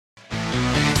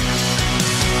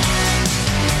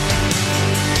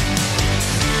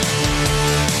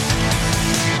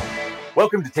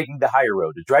Welcome to Taking the Higher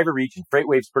Road, a Driver Reach and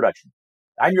FreightWaves production.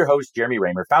 I'm your host, Jeremy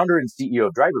Raymer, founder and CEO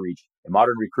of Driver Reach, a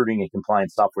modern recruiting and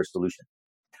compliance software solution.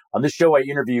 On this show, I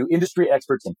interview industry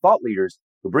experts and thought leaders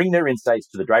who bring their insights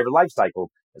to the driver lifecycle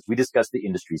as we discuss the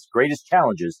industry's greatest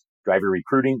challenges, driver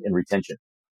recruiting and retention.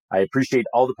 I appreciate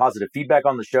all the positive feedback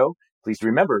on the show. Please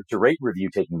remember to rate and review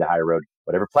Taking the Higher Road,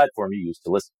 whatever platform you use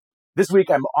to listen. This week,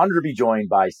 I'm honored to be joined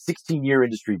by 16-year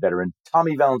industry veteran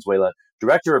Tommy Valenzuela,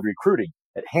 Director of Recruiting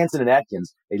at Hansen &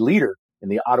 Atkins, a leader in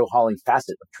the auto hauling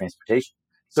facet of transportation.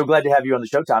 So glad to have you on the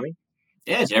show, Tommy.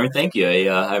 Yeah, Jeremy, thank you.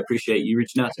 I appreciate you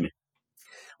reaching out to me.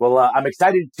 Well, I'm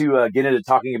excited to get into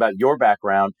talking about your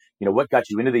background, what got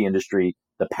you into the industry,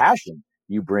 the passion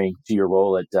you bring to your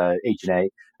role at H&A.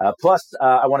 Plus,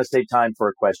 I want to save time for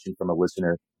a question from a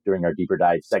listener during our deeper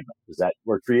dive segment. Does that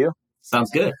work for you?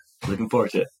 Sounds good. Looking forward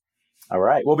to it. All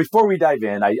right. Well, before we dive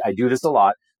in, I do this a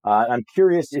lot. I'm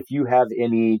curious if you have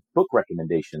any book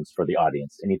recommendations for the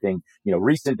audience, anything,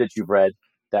 recent that you've read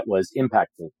that was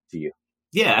impactful to you.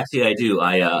 Yeah, actually, I do.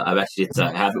 I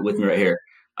have it with me right here.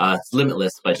 It's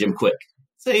Limitless by Jim Quick.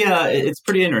 It's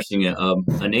pretty interesting.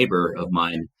 A neighbor of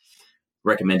mine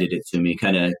recommended it to me,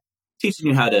 kind of teaching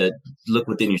you how to look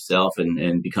within yourself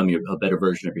and become a better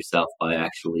version of yourself by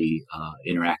actually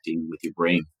interacting with your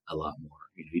brain a lot more.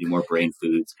 Eating more brain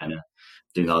foods, kind of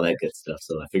doing all that good stuff.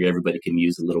 So I figure everybody can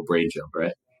use a little brain jump,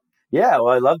 right? Yeah, well,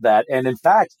 I love that. And in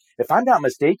fact, if I'm not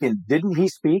mistaken, didn't he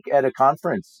speak at a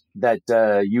conference that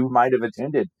you might have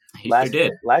attended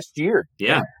last year?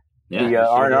 Yeah. The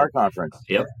R&R conference.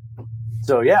 Yep.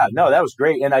 So that was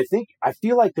great. And I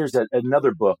feel like there's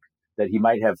another book that he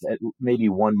might have, maybe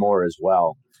one more as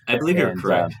well. I believe you're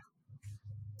correct.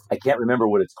 I can't remember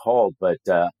what it's called, but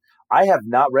I have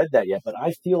not read that yet, but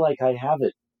I feel like I have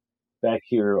it back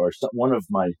here or one of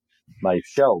my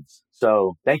shelves.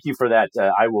 So thank you for that.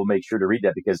 I will make sure to read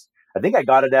that because I think I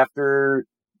got it after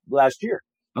last year.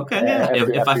 Okay. Yeah.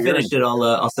 If I finish it,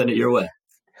 I'll send it your way.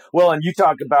 Well, and you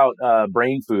talk about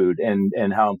brain food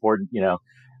and how important,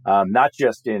 not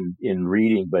just in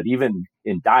reading, but even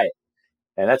in diet.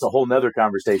 And that's a whole nother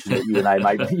conversation that you and I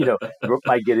might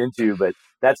get into. But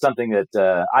that's something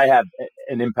that I have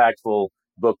an impactful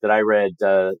book that I read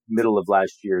middle of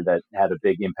last year that had a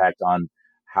big impact on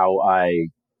how I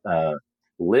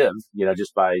live,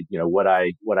 just by, what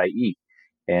I eat.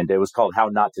 And it was called How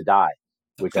Not to Die,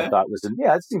 which I thought was,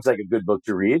 it seems like a good book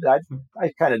to read.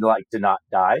 I kind of like to not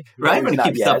die. Right. I'm going to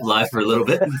keep yourself alive for a little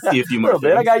bit and see a few more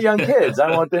things. I got young kids.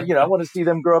 I want them, I want to see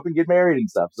them grow up and get married and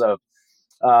stuff. So,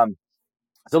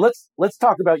 so let's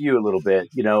talk about you a little bit.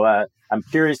 I'm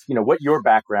curious, what your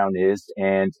background is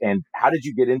and how did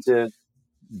you get into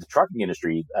the trucking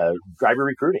industry, driver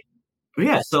recruiting?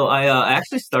 Yeah, so I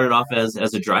actually started off as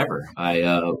a driver.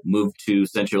 I moved to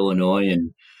Central Illinois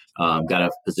and got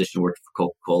a position working for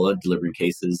Coca-Cola, delivering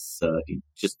cases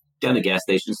just down to gas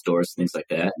station stores, things like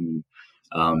that. And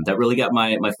that really got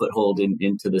my foothold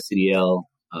into the CDL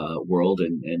world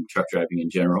and truck driving in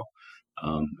general.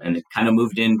 And it kind of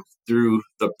moved in through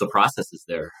the processes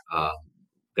there.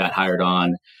 Got hired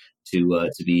on to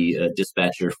be a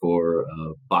dispatcher for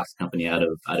a box company out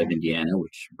of Indiana,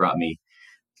 which brought me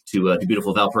to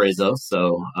beautiful Valparaiso.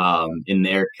 So in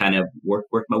there, kind of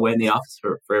worked my way in the office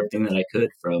for everything that I could,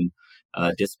 from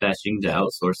dispatching to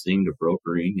outsourcing to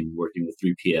brokering and working with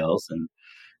 3PLs, and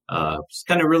just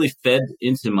kind of really fed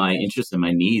into my interests and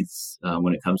my needs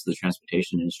when it comes to the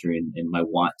transportation industry and my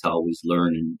want to always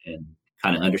learn and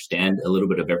kind of understand a little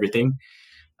bit of everything.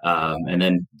 And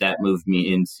then that moved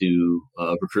me into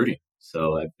recruiting.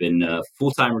 So I've been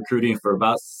full-time recruiting for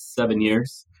about 7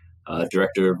 years,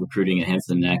 director of recruiting at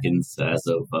Hansen & Atkins as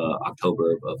of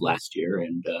October of last year.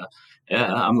 And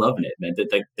I'm loving it, man.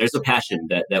 There's a passion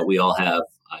that we all have,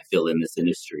 I feel, in this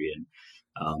industry.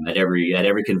 And at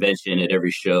every convention, at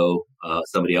every show,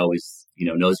 somebody always,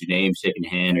 knows your name, shaking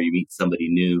your hand, or you meet somebody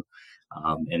new.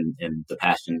 And the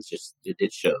passion is just,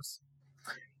 it shows.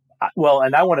 Well,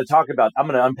 and I want to talk about, I'm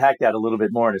going to unpack that a little bit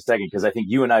more in a second, because I think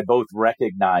you and I both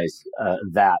recognize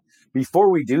that. Before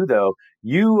we do, though,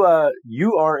 you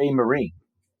are a Marine.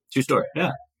 True story,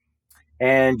 yeah.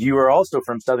 And you are also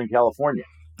from Southern California.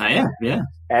 I am, yeah.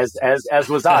 As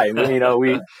was I.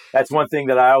 That's one thing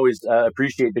that I always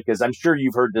appreciate, because I'm sure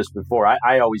you've heard this before.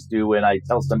 I always do when I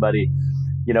tell somebody,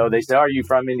 they say, "Are you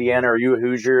from Indiana? Are you a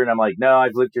Hoosier?" And I'm like, "No,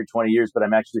 I've lived here 20 years, but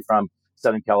I'm actually from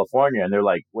Southern California." And they're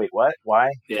like, "Wait, what?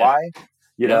 Why? Yeah.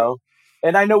 Why?"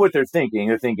 And I know what they're thinking.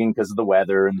 They're thinking because of the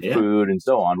weather and the food and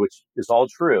so on, which is all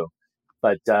true.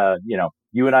 But,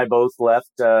 you and I both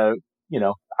left, I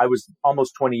was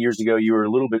almost 20 years ago. You were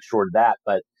a little bit short of that.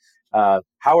 But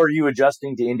how are you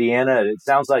adjusting to Indiana? It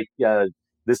sounds like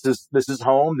this is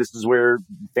home. This is where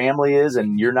family is,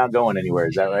 and you're not going anywhere.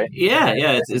 Is that right? Yeah,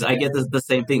 yeah. I get the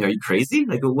same thing. Are you crazy?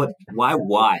 Like, what?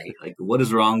 Why? Like, what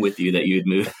is wrong with you that you would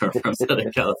move from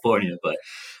Southern California? But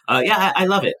yeah, I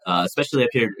love it. Especially up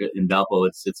here in Valpo,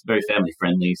 it's very family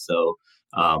friendly. So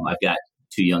I've got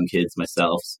two young kids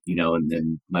myself, and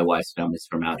then my wife's family's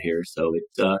from out here. So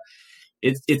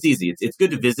it's easy. It's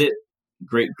good to visit.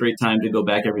 Great time to go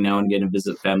back every now and again and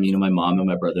visit family. My mom and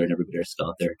my brother and everybody are still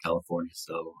out there in California.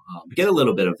 So get a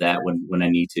little bit of that when I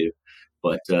need to.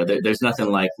 But there's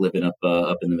nothing like living up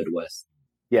in the Midwest.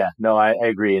 Yeah, no, I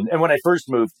agree. And when I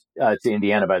first moved to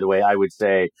Indiana, by the way, I would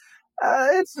say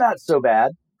it's not so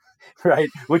bad, right?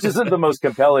 Which isn't the most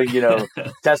compelling,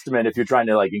 testament if you're trying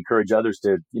to like encourage others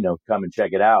to, come and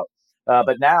check it out.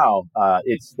 But now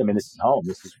this is home.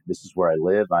 This is where I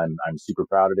live. I'm super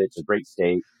proud of it. It's a great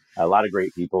state. A lot of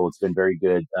great people. It's been very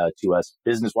good to us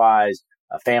business wise,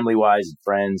 family wise, and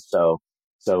friends. So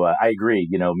I agree.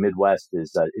 Midwest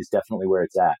is definitely where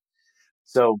it's at.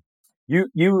 So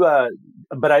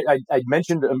but I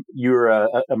mentioned you're a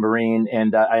Marine,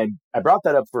 and I brought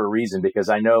that up for a reason, because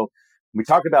I know we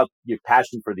talk about your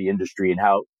passion for the industry and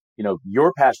how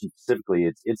your passion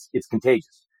specifically it's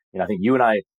contagious. I think you and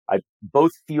I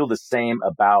both feel the same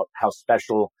about how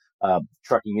special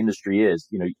trucking industry is.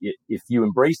 If you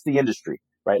embrace the industry,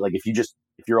 right? Like if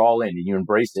you're all in and you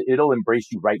embrace it, it'll embrace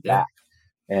you right back.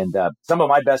 And some of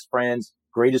my best friends,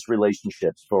 greatest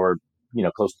relationships for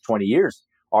close to 20 years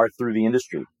are through the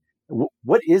industry.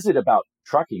 What is it about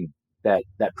trucking that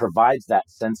provides that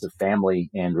sense of family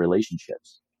and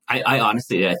relationships? I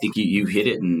honestly, I think you hit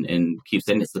it and keep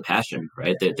saying it's the passion,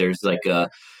 right? That there's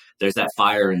there's that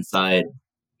fire inside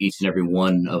each and every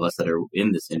one of us that are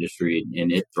in this industry,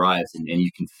 and it thrives, and you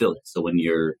can feel it. So when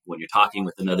you're talking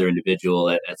with another individual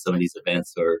at some of these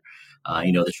events or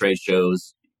the trade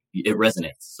shows, it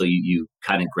resonates. So you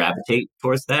kind of gravitate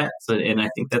towards that. So, and I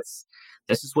think that's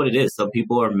just what it is. Some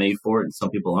people are made for it and some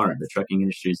people aren't. The trucking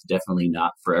industry is definitely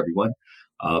not for everyone.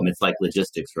 It's like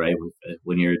logistics, right?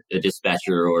 When you're a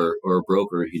dispatcher or a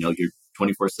broker, you're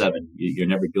 24/7. You're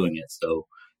never doing it. So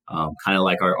kind of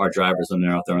like our drivers when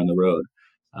they're out there on the road,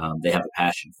 they have a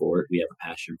passion for it. We have a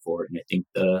passion for it. And I think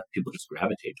people just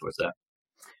gravitate towards that.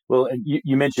 Well,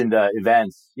 you mentioned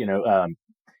events.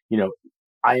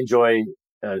 I enjoy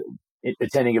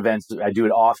attending events. I do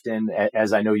it often,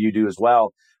 as I know you do as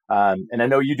well. And I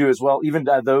know you do as well, even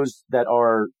those that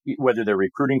are, whether they're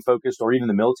recruiting focused or even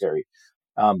the military.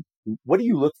 What do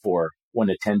you look for when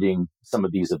attending some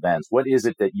of these events? What is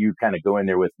it that you kind of go in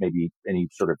there with, maybe any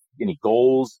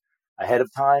goals ahead of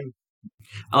time?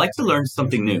 I like to learn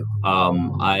something new.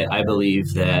 I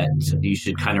believe that you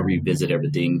should kind of revisit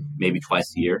everything maybe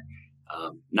twice a year,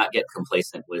 not get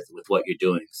complacent with what you're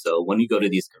doing. So when you go to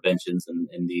these conventions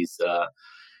and these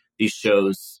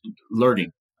shows,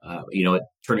 learning, at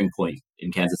Turning Point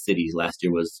in Kansas City last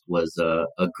year was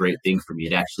a great thing for me.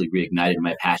 It actually reignited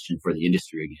my passion for the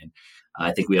industry again.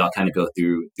 I think we all kind of go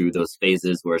through those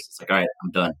phases where it's like, all right,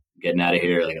 I'm done, I'm getting out of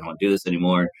here. Like, I don't want to do this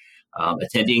anymore.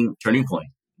 Attending Turning Point,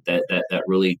 that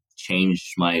really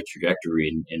changed my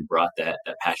trajectory and brought that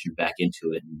passion back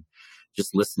into it. And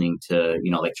just listening to,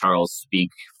 like Charles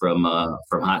speak from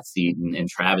Hot Seat and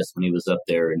Travis when he was up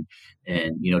there and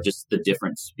just the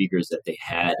different speakers that they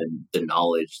had and the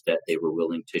knowledge that they were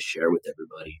willing to share with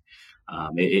everybody.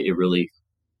 It really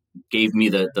gave me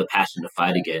the passion to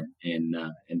fight again. And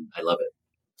I love it.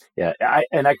 Yeah.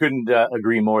 I couldn't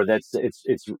agree more.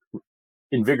 It's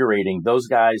invigorating. Those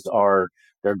guys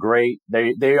they're great.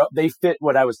 They fit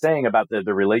what I was saying about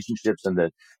the relationships and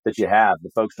that you have. The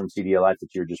folks from CDL Life that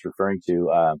you're just referring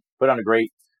to put on a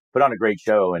great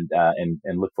show, and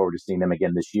look forward to seeing them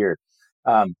again this year.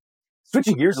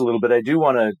 Switching gears a little bit, I do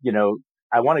want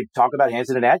to talk about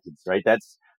Hansen and Adkins, right?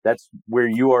 That's where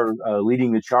you are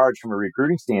leading the charge from a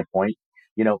recruiting standpoint.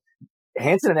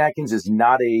 Hansen and Adkins is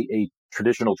not a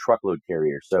traditional truckload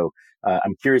carrier, so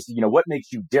I'm curious. What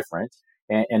makes you different,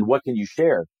 and what can you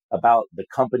share about the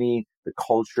company, the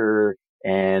culture,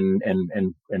 and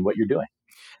what you're doing?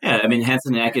 Yeah, I mean,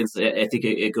 Hansen and Adkins, I think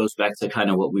it goes back to kind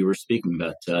of what we were speaking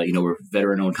about. We're a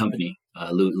veteran-owned company.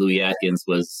 Louis Adkins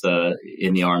was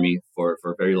in the Army for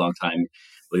a very long time,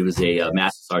 but he was a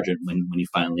master sergeant when he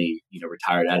finally,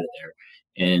 retired out of there.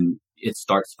 And it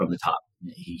starts from the top.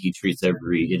 He treats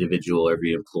every individual,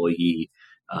 every employee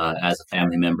as a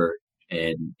family member,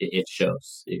 and it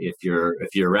shows. If you're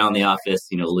around the office,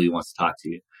 Louis wants to talk to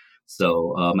you.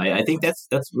 So I think that's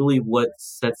really what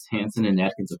sets Hansen and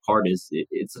Adkins apart. Is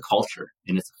it's a culture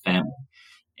and it's a family,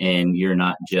 and you're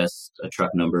not just a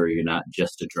truck number, you're not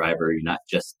just a driver, you're not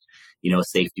just a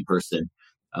safety person.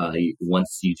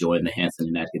 once you join the Hanson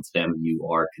and Atkins family, you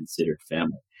are considered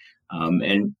family.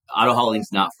 And auto hauling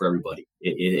is not for everybody.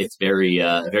 It's very,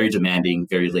 very demanding,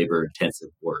 very labor intensive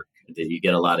work. You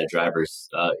get a lot of drivers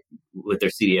with their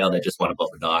CDL that just want to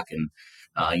bump a dock, and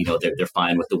they're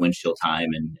fine with the windshield time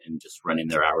and just running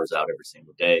their hours out every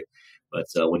single day. But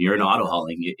when you're in auto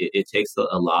hauling, it takes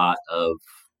a lot of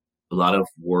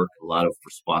work, a lot of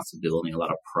responsibility, a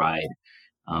lot of pride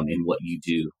in what you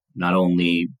do. Not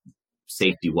only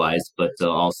safety wise, but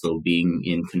also being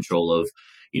in control of,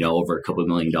 over a couple of $1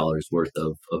 million worth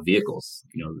of vehicles.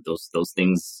 Those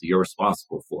things you're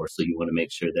responsible for. So you want to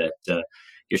make sure that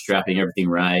you're strapping everything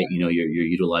right. You're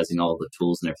utilizing all the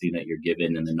tools and everything that you're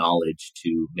given and the knowledge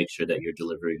to make sure that you're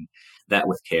delivering that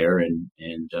with care. And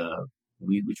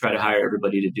we try to hire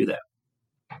everybody to do that.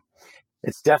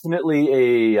 It's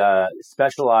definitely a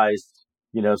specialized,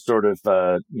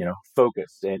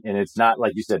 focus. And it's not,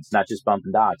 like you said, it's not just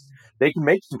bumping docks. They can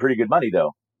make some pretty good money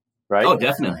though, right? Oh,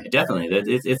 definitely.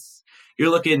 It's you're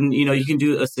looking, you can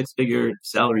do a 6-figure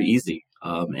salary easy.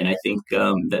 And I think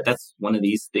that's one of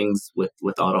these things with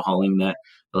auto hauling that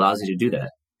allows you to do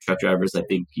that. Truck drivers, I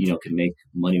think, can make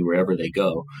money wherever they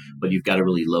go, but you've got to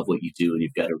really love what you do, and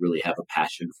you've got to really have a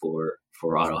passion for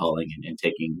auto hauling and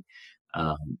taking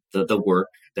the work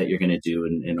that you're going to do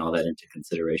and all that into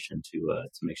consideration to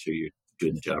make sure you're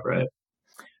doing the job right.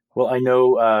 Well, I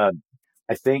know,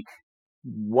 I think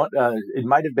it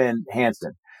might have been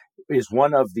Hanson is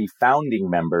one of the founding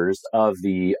members of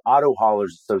the Auto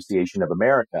Haulers Association of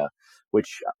America,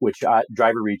 which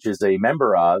Driver Reach is a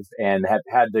member of, and have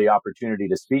had the opportunity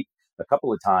to speak a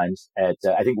couple of times at,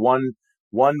 I think one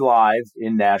live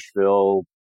in Nashville,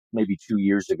 maybe 2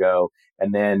 years ago,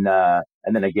 and then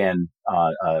again,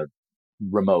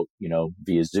 remote,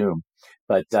 via Zoom,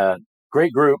 but,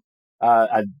 great group.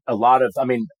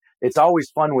 It's always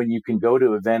fun when you can go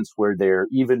to events where they're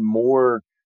even more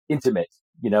intimate.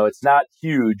 It's not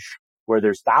huge where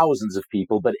there's thousands of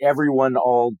people, but everyone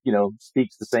all,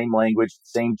 speaks the same language,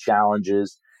 same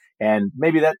challenges. And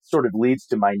maybe that sort of leads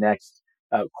to my next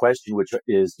question, which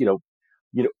is,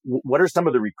 what are some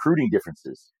of the recruiting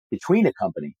differences between a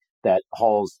company that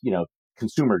hauls,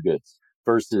 consumer goods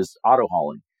versus auto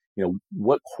hauling?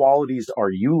 What qualities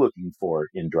are you looking for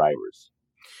in drivers?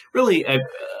 Really,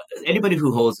 anybody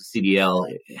who holds a CDL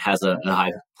has a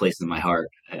high place in my heart.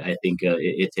 I think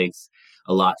it takes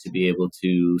a lot to be able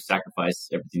to sacrifice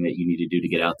everything that you need to do to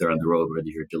get out there on the road, whether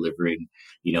you're delivering,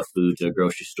 food to a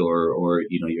grocery store or,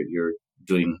 you're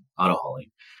doing auto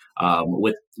hauling.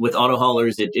 With auto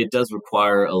haulers, it does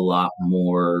require a lot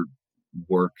more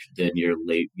work than your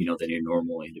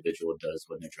normal individual does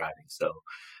when they're driving. So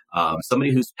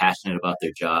somebody who's passionate about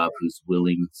their job, who's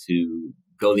willing to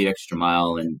go the extra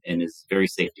mile and is very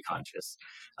safety conscious.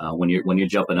 When you're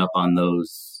jumping up on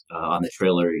those on the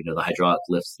trailer, the hydraulic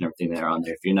lifts and everything that are on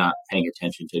there, if you're not paying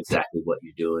attention to exactly what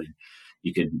you're doing,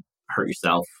 you could hurt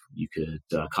yourself. You could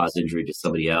cause injury to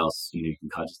somebody else. You can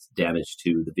cause damage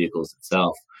to the vehicles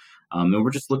itself. And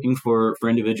we're just looking for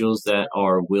individuals that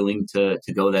are willing to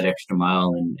go that extra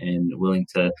mile and willing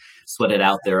to sweat it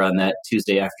out there on that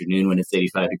Tuesday afternoon when it's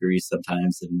 85 degrees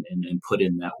sometimes and put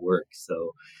in that work.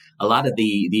 So a lot of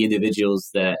the individuals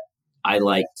that I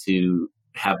like to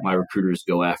have my recruiters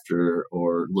go after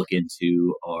or look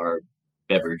into are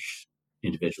beverage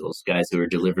individuals, guys who are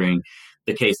delivering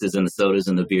the cases and the sodas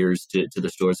and the beers to the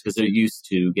stores because they're used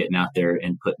to getting out there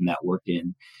and putting that work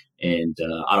in. And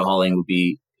auto hauling would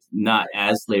be not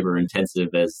as labor intensive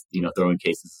as, throwing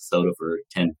cases of soda for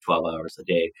 10, 12 hours a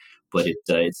day, but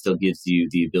it still gives you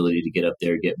the ability to get up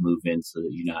there, get moving so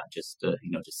that you're not just,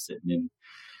 just sitting in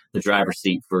the driver's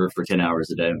seat for 10 hours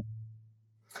a day.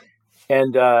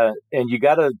 And you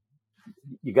gotta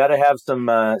have some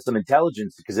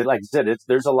intelligence because like I said,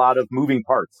 there's a lot of moving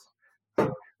parts,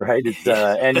 right? It's,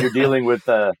 and you're dealing with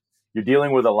a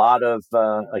lot of,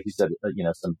 like you said,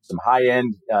 some high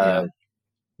end,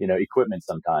 equipment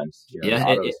sometimes.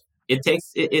 It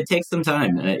takes some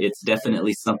time. It's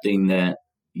definitely something that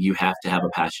you have to have a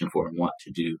passion for and want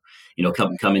to do.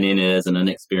 Coming in as an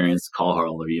unexperienced call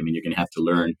hauler, you're going to have to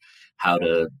learn how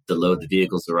to load the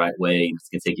vehicles the right way. It's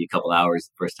going to take you a couple hours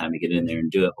the first time to get in there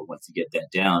and do it. But once you get that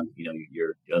down,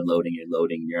 you're unloading, you're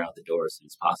loading, you're out the door as soon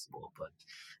as possible. But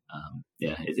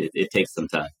it takes some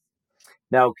time.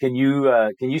 Now, can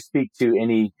you speak to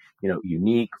any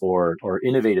unique or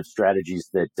innovative strategies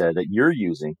that you're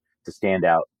using to stand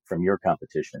out from your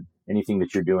competition? Anything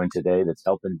that you're doing today that's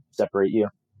helping separate you?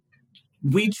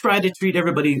 We try to treat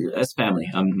everybody as family.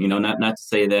 Not to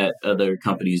say that other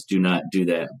companies do not do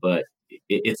that, but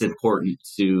it's important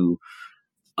to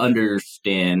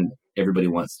understand everybody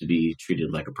wants to be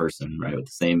treated like a person, right? With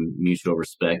the same mutual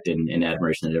respect and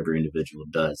admiration that every individual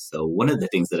does. So one of the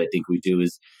things that I think we do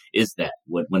is that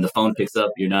when the phone picks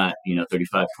up, you're not,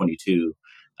 3522,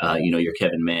 you're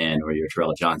Kevin Mann or you're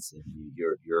Terrell Johnson.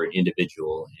 You're an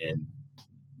individual, and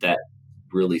that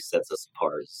really sets us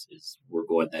apart is we're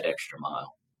going that extra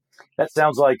mile. That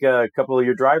sounds like a couple of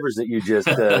your drivers that you just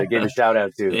gave a shout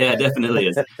out to. Yeah, definitely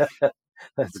is.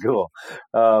 That's cool.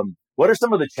 What are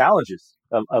some of the challenges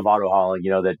of auto hauling,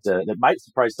 that might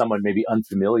surprise someone maybe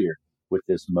unfamiliar with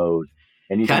this mode?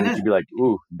 Anything that you'd be like,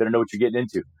 ooh, better know what you're getting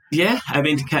into. Yeah, I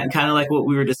mean, kind of like what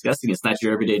we were discussing. It's not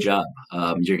your everyday job.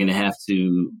 You're going to have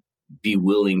to be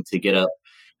willing to get up,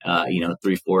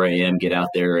 3, 4 a.m., get out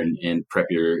there and prep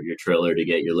your trailer to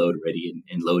get your load ready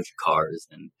and load your cars.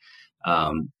 And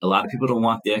a lot of people don't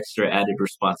want the extra added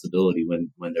responsibility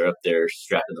when they're up there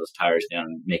strapping those tires down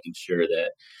and making sure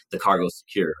that the cargo's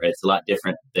secure, right? It's a lot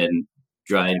different than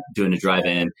doing a drive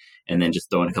in and then just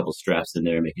throwing a couple straps in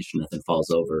there and making sure nothing falls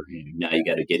over. Now you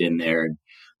got to get in there and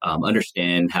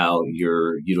understand how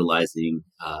you're utilizing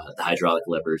the hydraulic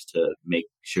levers to make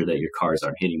sure that your cars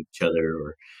aren't hitting each other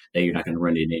or that you're not going to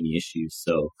run into any issues.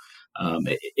 So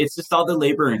it's just all the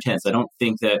labor intense. I don't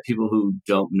think that people who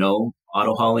don't know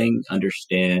auto hauling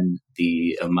understand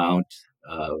the amount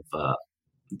of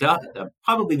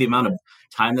probably the amount of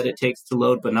time that it takes to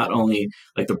load, but not only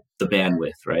like the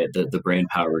bandwidth, right? The brain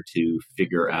power to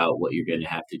figure out what you're going to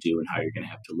have to do and how you're going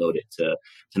to have to load it to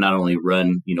not only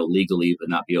run, legally, but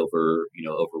not be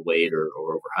overweight or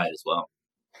over height as well.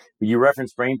 You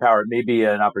referenced brain power. It may be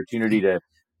an opportunity to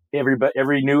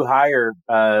every new hire,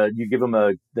 you give them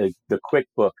the quick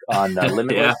book on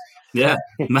Limitless. Yeah.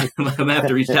 I'm going to have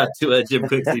to reach out to Jim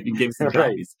Quick so you can give me some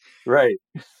copies. Right.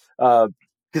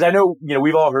 Because I know,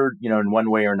 we've all heard, in one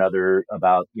way or another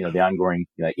about, the ongoing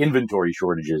inventory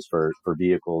shortages for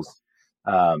vehicles.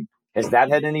 Has that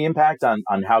had any impact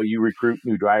on how you recruit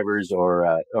new drivers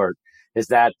or is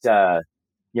that, are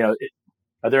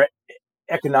there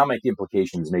economic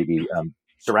implications maybe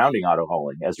surrounding auto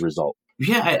hauling as a result?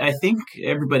 Yeah, I think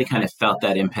everybody kind of felt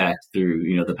that impact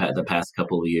through, the past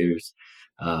couple of years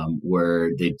where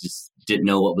they just didn't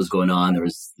know what was going on. There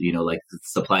was, like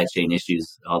supply chain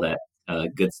issues, all that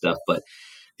good stuff. But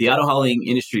the auto hauling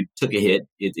industry took a hit.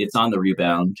 It's on the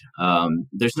rebound.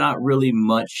 There's not really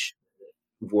much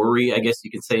worry, I guess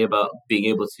you could say, about being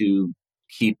able to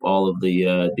keep all of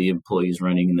the employees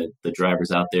running and the drivers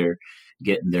out there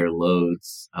getting their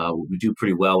loads. We do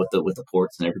pretty well with the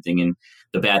ports and everything. And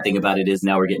the bad thing about it is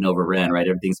now we're getting overran, right?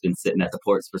 Everything's been sitting at the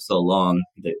ports for so long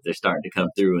that they're starting to come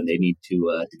through and they need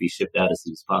to be shipped out as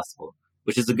soon as possible,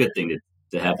 which is a good thing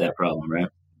to have that problem, right?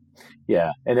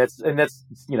 Yeah. And that's,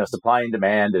 supply and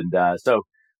demand. And, so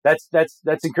that's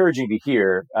encouraging to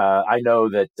hear. I know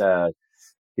that,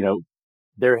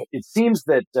 it seems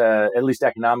that, at least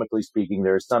economically speaking,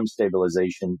 there's some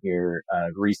stabilization here,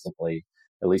 recently.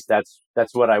 At least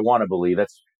that's what I want to believe.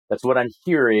 That's what I'm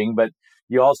hearing. But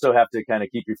you also have to kind of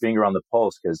keep your finger on the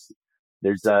pulse because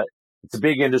it's a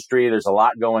big industry. There's a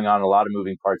lot going on, a lot of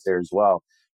moving parts there as well.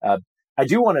 I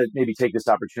do want to maybe take this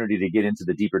opportunity to get into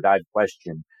the deeper dive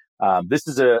question. This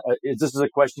is a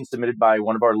question submitted by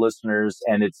one of our listeners,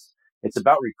 and it's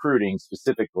about recruiting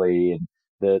specifically. And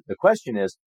the question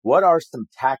is, what are some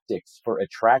tactics for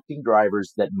attracting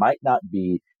drivers that might not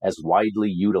be as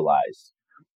widely utilized?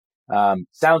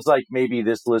 Sounds like maybe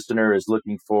this listener is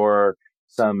looking for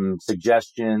some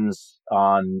suggestions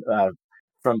on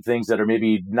from things that are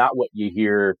maybe not what you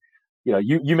hear.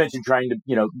 You mentioned trying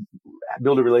to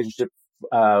build a relationship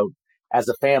as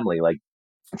a family, like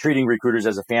treating recruiters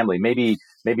as a family. Maybe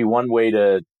one way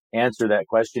to answer that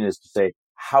question is to say,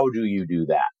 how do you do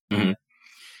that? Mm-hmm.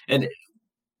 And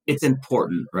it's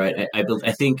important, right?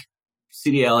 I think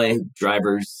CDLA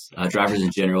drivers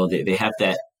in general, they have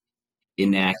that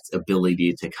innate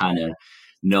ability to kind of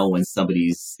know when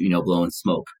somebody's, blowing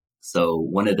smoke. So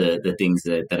one of the things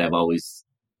that I've always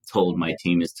told my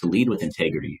team is to lead with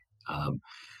integrity.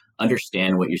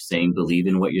 Understand what you're saying, believe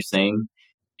in what you're saying,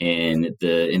 and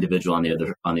the individual on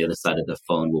the other side of the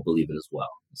phone will believe it as well.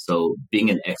 So being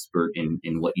an expert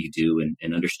in what you do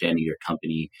and understanding your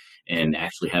company and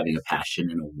actually having a passion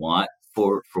and a want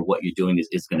for what you're doing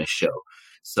is going to show.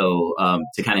 So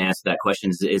to kind of answer that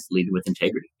question is lead with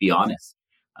integrity. Be honest.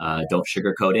 Don't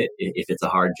sugarcoat it. If it's a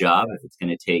hard job, if it's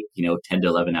going to take 10 to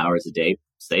 11 hours a day,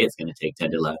 say it's going to take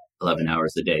 10 to 11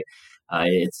 hours a day.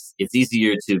 It's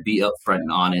easier to be upfront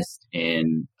and honest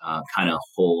and kind of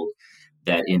hold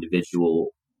that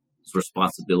individual's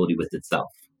responsibility with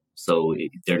itself. So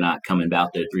they're not coming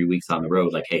out there 3 weeks on the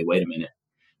road like, hey, wait a minute,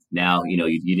 now,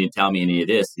 you didn't tell me any of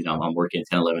this. I'm working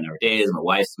 10, 11-hour days. My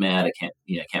wife's mad. I can't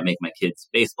make my kid's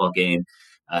baseball game,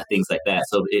 things like that.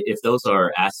 So if those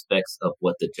are aspects of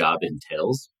what the job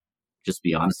entails, just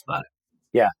be honest about it.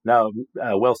 Yeah, no,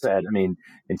 well said. I mean,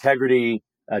 integrity,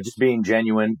 just being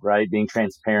genuine, right? Being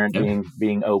transparent,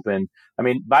 being open. I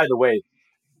mean, by the way,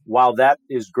 while that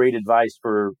is great advice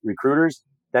for recruiters,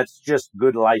 that's just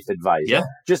good life advice. Yeah.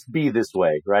 Just be this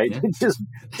way, right? Yeah.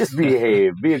 just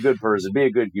behave, be a good person, be a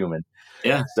good human.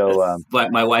 Yeah. So,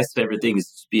 my wife's favorite thing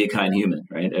is just be a kind human,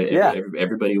 right? Yeah.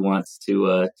 Everybody wants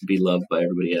to be loved by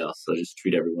everybody else. So just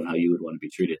treat everyone how you would want to be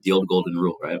treated. The old golden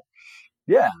rule, right?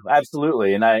 Yeah,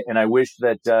 absolutely. And I wish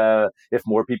that if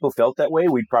more people felt that way,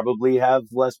 we'd probably have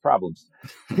less problems.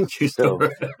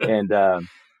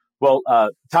 Well,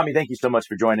 Tommy, thank you so much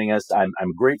for joining us.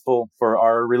 I'm grateful for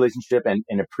our relationship and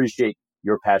appreciate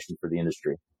your passion for the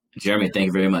industry. Jeremy, thank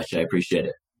you very much. I appreciate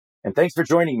it. And thanks for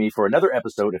joining me for another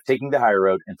episode of Taking the High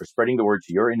Road and for spreading the word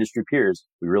to your industry peers.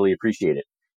 We really appreciate it.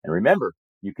 And remember,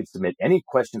 you can submit any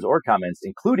questions or comments,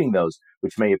 including those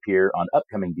which may appear on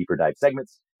upcoming deeper dive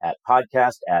segments at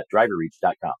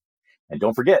podcast@driverreach.com. And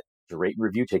don't forget to rate and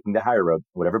review Taking the High Road,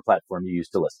 whatever platform you use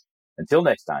to listen. Until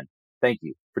next time, thank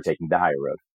you for taking the higher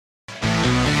road.